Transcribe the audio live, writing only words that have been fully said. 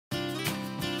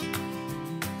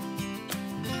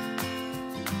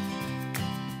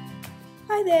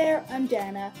Hi there, I'm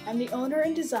Dana. I'm the owner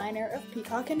and designer of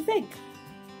Peacock and Fig.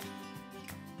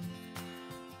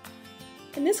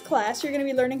 In this class, you're going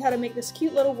to be learning how to make this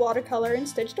cute little watercolor and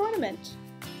stitched ornament.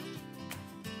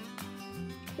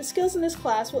 The skills in this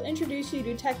class will introduce you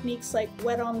to techniques like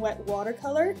wet-on-wet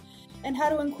watercolor and how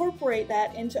to incorporate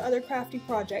that into other crafty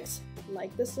projects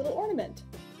like this little ornament.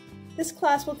 This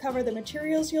class will cover the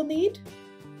materials you'll need,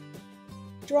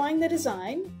 drawing the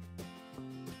design,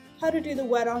 how to do the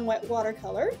wet-on-wet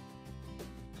watercolor,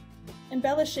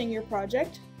 embellishing your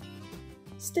project,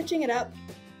 stitching it up,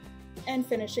 and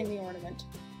finishing the ornament.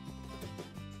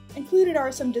 Included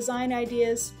are some design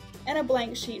ideas and a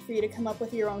blank sheet for you to come up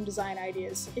with your own design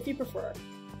ideas, if you prefer.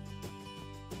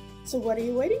 So what are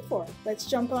you waiting for? Let's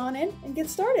jump on in and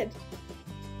get started.